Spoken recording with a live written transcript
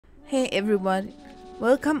Hey everyone,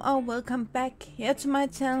 welcome or welcome back here to my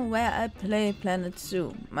channel where I play Planet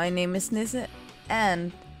Zoo. My name is Nisse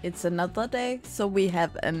and it's another day, so we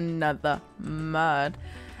have another mod.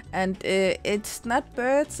 And it's not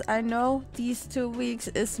birds, I know these 2 weeks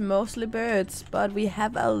is mostly birds, but we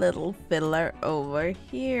have a little filler over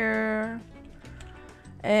here.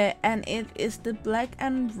 And it is the black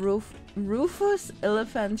and Rufous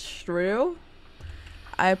elephant Shrew.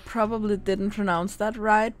 I probably didn't pronounce that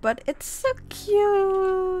right, but it's so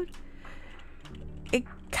cute. It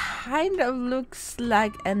kind of looks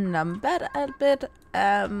like a numbat a bit,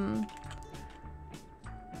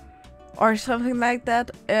 or something like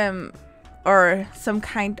that, or some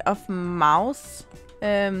kind of mouse.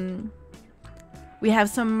 We have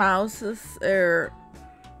some mouses,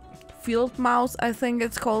 field mouse, I think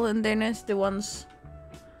it's called in Danish. The ones,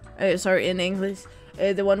 sorry, in English.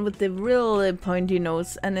 The one with the really pointy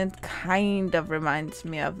nose, and it kind of reminds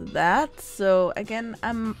me of that. So again,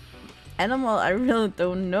 animal I really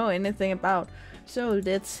don't know anything about. So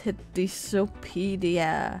let's hit the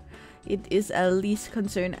Zoopedia. It is a least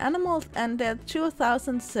concerned animal, and there are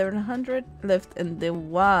 2,700 left in the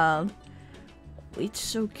wild. It's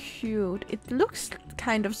so cute. It looks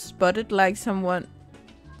kind of spotted, like someone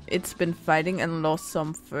it's been fighting and lost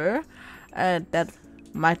some fur. That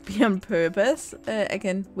might be on purpose.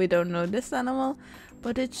 Again, we don't know this animal,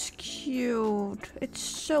 but it's cute. It's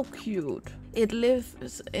so cute. It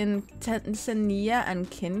lives in Tanzania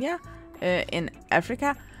and Kenya, in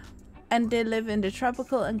Africa, and they live in the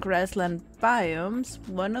tropical and grassland biomes.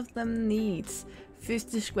 One of them needs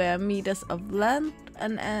 50 square meters of land,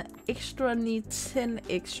 and an extra needs 10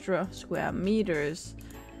 extra square meters.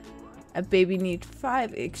 A baby needs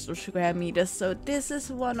 5 extra square meters, so this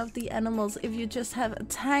is one of the animals. If you just have a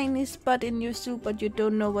tiny spot in your zoo but you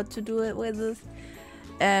don't know what to do with it,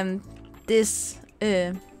 this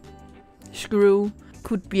Shrew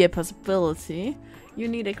could be a possibility. You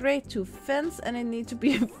need a grade 2 fence, and it needs to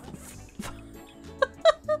be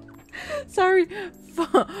sorry,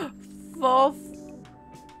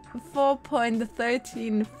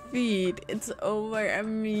 4.13 feet. It's over a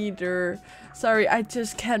meter. Sorry, I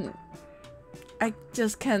just can't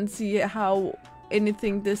see how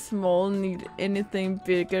anything this small need anything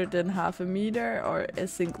bigger than half a meter or a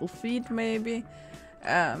single feet maybe.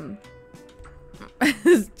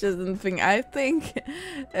 It's just something I think.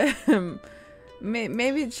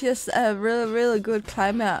 Maybe it's just a really good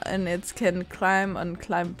climber, and it can climb on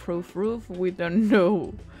climb-proof roof. We don't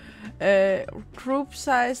know. Group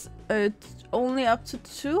size only up to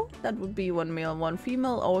 2. That would be 1 male, 1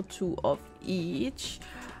 female, or 2 of each.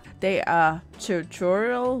 They are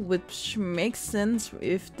territorial, which makes sense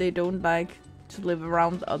if they don't like to live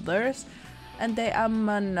around others. And they are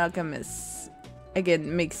monogamous.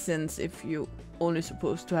 Again, makes sense if you only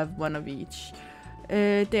supposed to have 1 of each.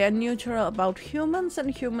 They are neutral about humans,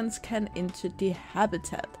 and humans can enter the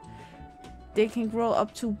habitat. They can grow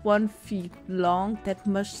up to 1 feet long. That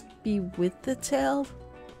must be with the tail.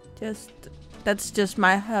 That's just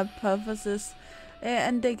my hypothesis.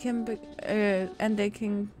 And they can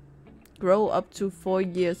grow up to 4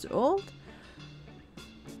 years old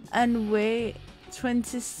and weigh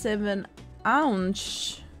 27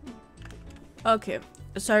 ounce. Okay,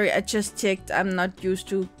 sorry, I just checked. I'm not used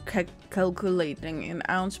to calculating in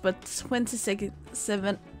ounce, but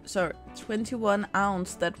 21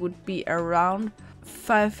 ounce, that would be around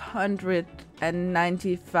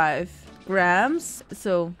 595 grams,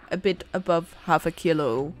 so a bit above half a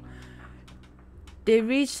kilo. They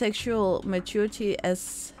reach sexual maturity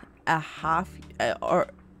as a half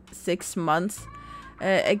or 6 months.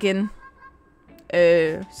 Again,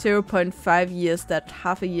 0.5 years, that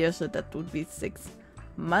half a year, so that would be 6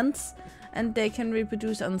 months. And they can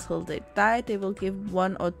reproduce until they die. They will give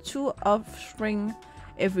 1 or 2 offspring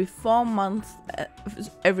every 4 months,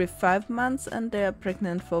 every 5 months, and they are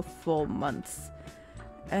pregnant for 4 months.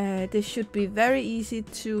 They should be very easy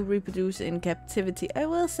to reproduce in captivity. I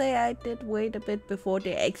will say I did wait a bit before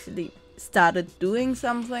they actually started doing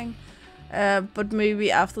something, but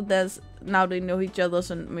maybe after that, now they know each other,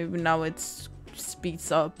 so maybe now it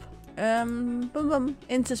speeds up.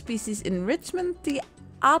 Interspecies enrichment, the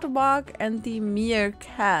aardvark and the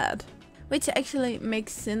meerkat, which actually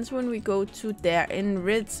makes sense when we go to their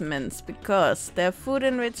enrichments, because their food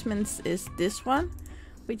enrichments is this one,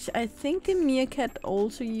 which I think the meerkat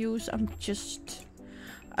also use. I'm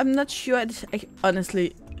not sure. It's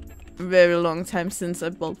honestly very long time since I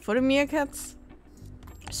built for the meerkats.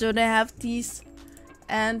 So they have these,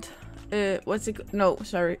 and what's it? No,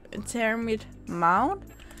 sorry, termite mound.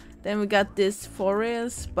 Then we got this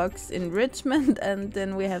forest box enrichment, and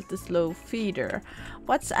then we have the slow feeder.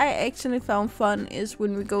 What I actually found fun is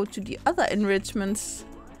when we go to the other enrichments.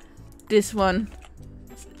 This one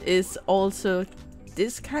is also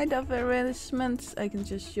this kind of enrichment. I can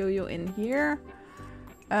just show you in here.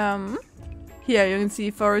 Here you can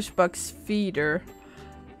see forest box feeder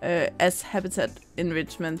as habitat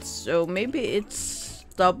enrichment. So maybe it's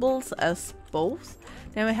doubles as both.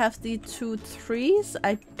 Then we have the 2 trees.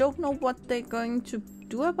 I don't know what they're going to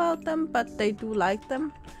do about them, but they do like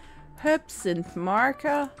them. Herbs and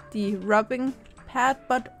marker, the rubbing pad,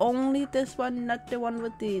 but only this one, not the one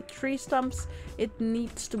with the tree stumps. It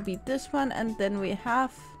needs to be this one. And then we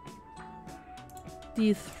have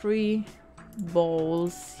the 3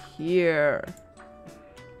 balls here.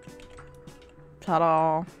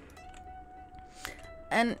 Ta-da!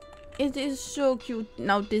 And it is so cute.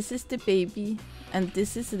 Now this is the baby. And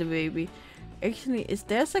this is the baby. Actually,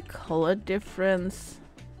 there's a color difference?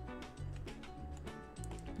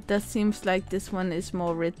 That seems like this one is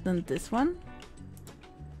more red than this one.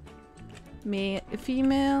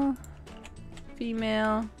 Female.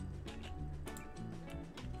 Female.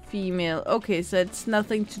 Female. Okay, so it's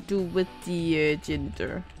nothing to do with the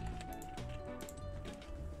gender.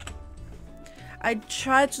 I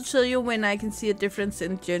try to tell you when I can see a difference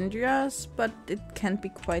in genders, but it can be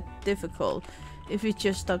quite difficult. If you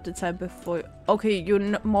just stop the time before... Okay,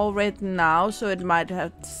 you're more red now, so it might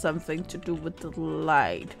have something to do with the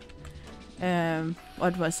light.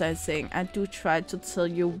 What was I saying? I do try to tell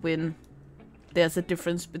you when there's a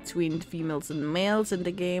difference between females and males in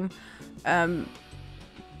the game.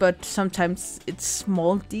 But sometimes it's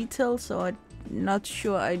small details, so I'm not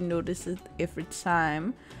sure I notice it every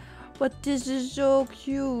time. But this is so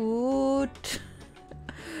cute.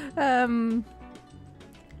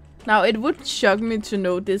 Now, it would shock me to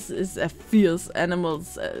know this is a fierce animal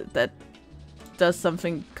that does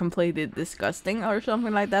something completely disgusting or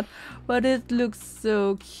something like that. But it looks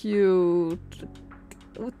so cute.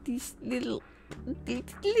 With these little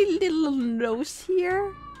nose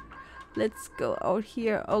here. Let's go out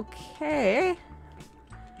here. Okay.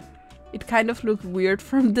 It kind of looks weird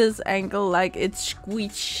from this angle, like it's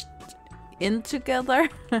squeezed in together.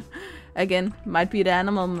 Again, might be the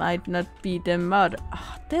animal, might not be the mud.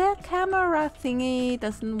 Oh, the camera thingy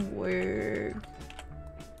doesn't work.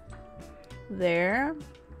 There.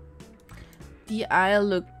 The eye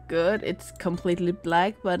look good. It's completely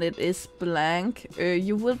black, but it is blank.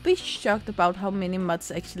 You will be shocked about how many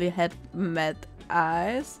mods actually had matte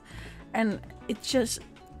eyes. And it just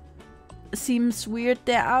seems weird.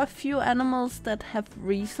 There are a few animals that have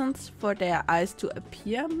reasons for their eyes to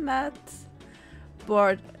appear matte.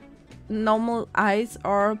 But normal eyes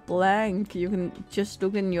are blank. You can just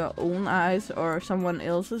look in your own eyes or someone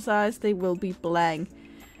else's eyes, they will be blank.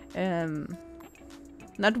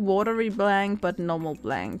 Not watery blank, but normal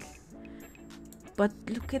blank. But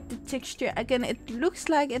look at the texture. Again, it looks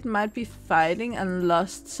like it might be fighting and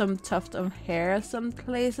lost some tuft of hair some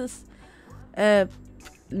places.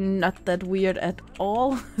 Not that weird at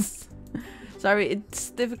all. Sorry,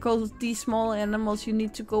 it's difficult. These small animals, you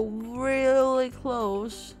need to go really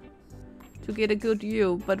close to get a good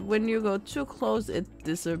view, but when you go too close, it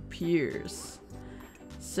disappears.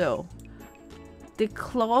 So, the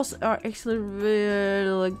claws are actually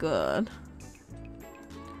really good.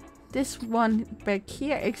 This one back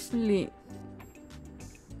here actually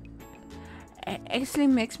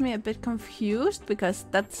makes me a bit confused, because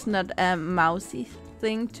that's not a mousy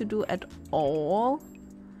thing to do at all.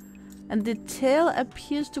 And the tail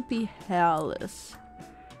appears to be hairless.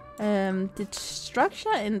 The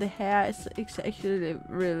structure in the hair is actually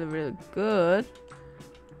really good.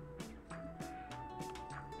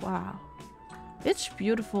 Wow. It's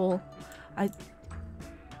beautiful. I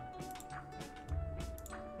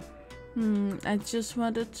just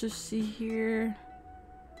wanted to see here.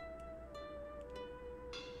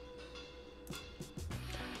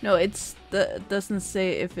 No, doesn't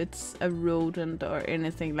say if it's a rodent or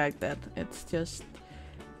anything like that. It's just,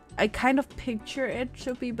 I kind of picture it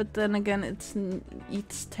to be, but then again, it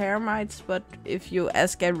eats termites. But if you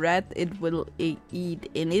ask a rat, it will eat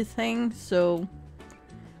anything, so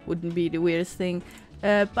wouldn't be the weirdest thing.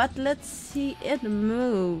 But let's see it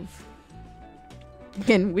move.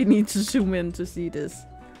 Again, we need to zoom in to see this.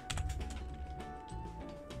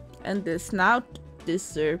 And the snout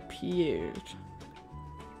disappeared.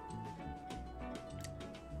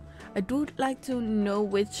 I do like to know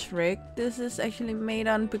which rig this is actually made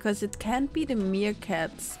on, because it can't be the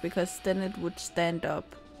meerkats, because then it would stand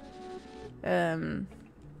up.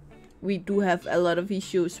 We do have a lot of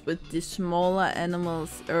issues with the smaller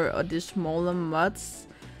animals or the smaller mods.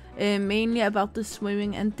 mainly about the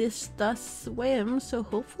swimming, and this does swim, so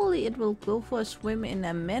hopefully it will go for a swim in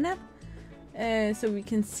a minute, so we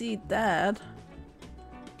can see that.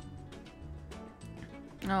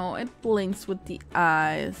 Oh, it blinks with the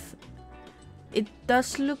eyes. It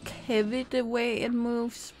does look heavy the way it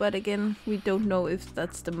moves, but again, we don't know if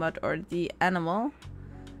that's the mud or the animal.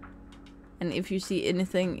 And if you see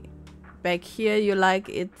anything back here you like,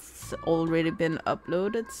 it's already been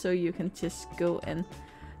uploaded, so you can just go and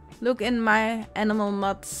look in my animal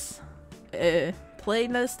mods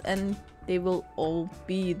playlist and they will all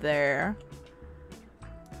be there.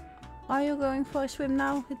 Are you going for a swim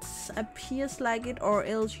now? It appears like it, or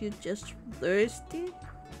else you're just thirsty.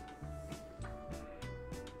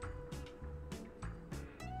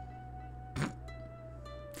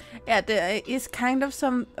 Yeah, there is kind of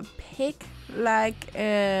some pig-like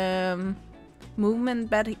movement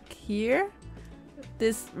back here.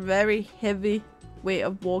 This very heavy way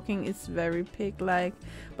of walking is very pig-like,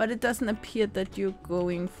 but it doesn't appear that you're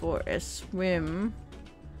going for a swim.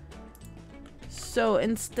 So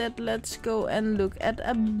instead, let's go and look at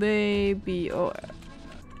a baby, or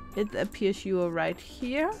it appears you are right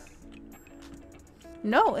here.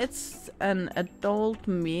 No, it's an adult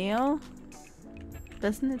male.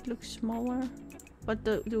 Doesn't it look smaller? What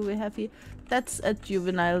do we have here? That's a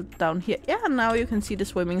juvenile down here. Yeah, now you can see the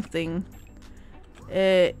swimming thing.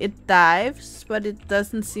 It dives, but it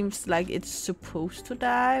doesn't seem like it's supposed to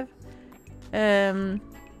dive.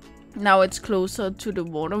 Now it's closer to the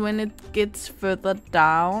water. When it gets further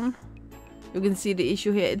down, you can see the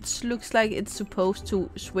issue here. It looks like it's supposed to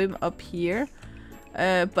swim up here,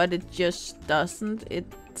 but it just doesn't.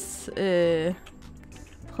 It's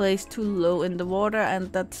placed too low in the water, and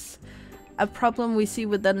that's a problem we see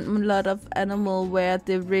with a lot of animal where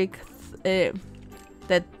the rig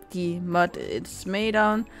that the mud it's made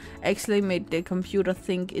on actually made the computer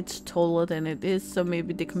think it's taller than it is, so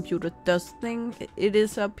maybe the computer does think it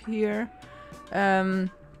is up here,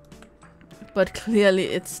 but clearly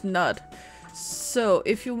it's not. So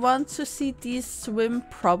if you want to see these swim,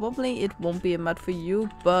 probably it won't be a mod for you,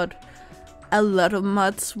 but a lot of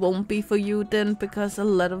mods won't be for you then, because a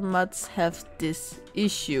lot of mods have this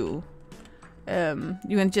issue.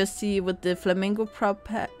 You can just see with the flamingo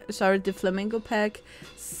the flamingo pack,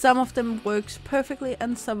 some of them works perfectly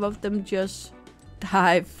and some of them just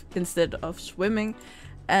dive instead of swimming,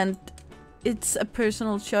 and it's a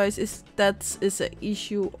personal choice if that is an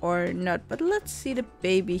issue or not. But let's see the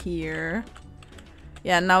baby here.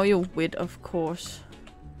 Yeah, now you're wet, of course.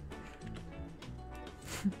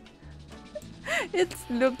 It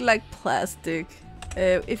looked like plastic.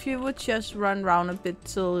 If you would just run around a bit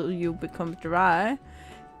till you become dry.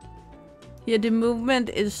 Yeah, the movement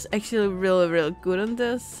is actually really good on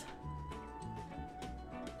this.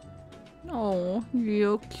 Oh,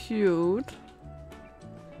 you're cute.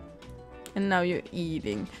 And now you're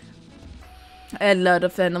eating. A lot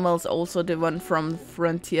of animals, also the one from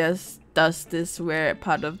Frontiers, does this, where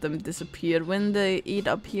part of them disappeared when they eat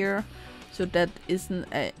up here. So that isn't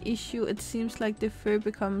an issue. It seems like the fur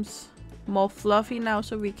becomes more fluffy now,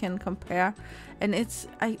 so we can compare. And it's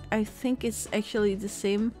I think it's actually the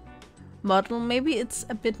same model. Maybe it's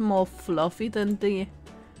a bit more fluffy than the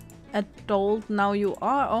adult. Now you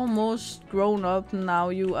are almost grown up. Now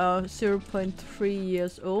you are 0.3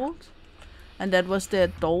 years old, and that was the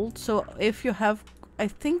adult. So if you have, I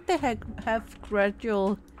think they have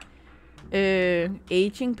gradual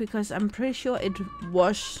aging, because I'm pretty sure it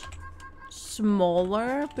was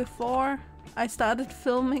smaller before I started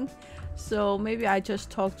filming, so maybe I just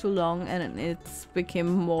talked too long and it became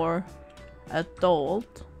more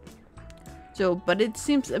adult. So, but it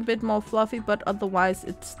seems a bit more fluffy, but otherwise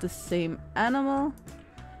it's the same animal,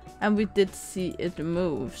 and we did see it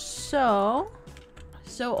move. So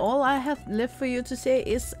all I have left for you to say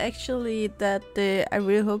is actually that I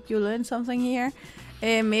really hope you learned something here,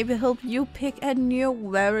 and maybe help you pick a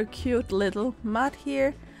new very cute little mod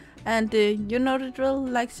here. And you know the drill,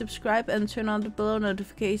 like, subscribe and turn on the bell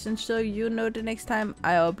notifications so you know the next time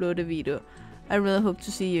I upload a video. I really hope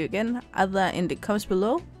to see you again, either in the comments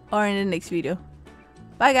below or in the next video.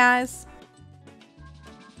 Bye guys!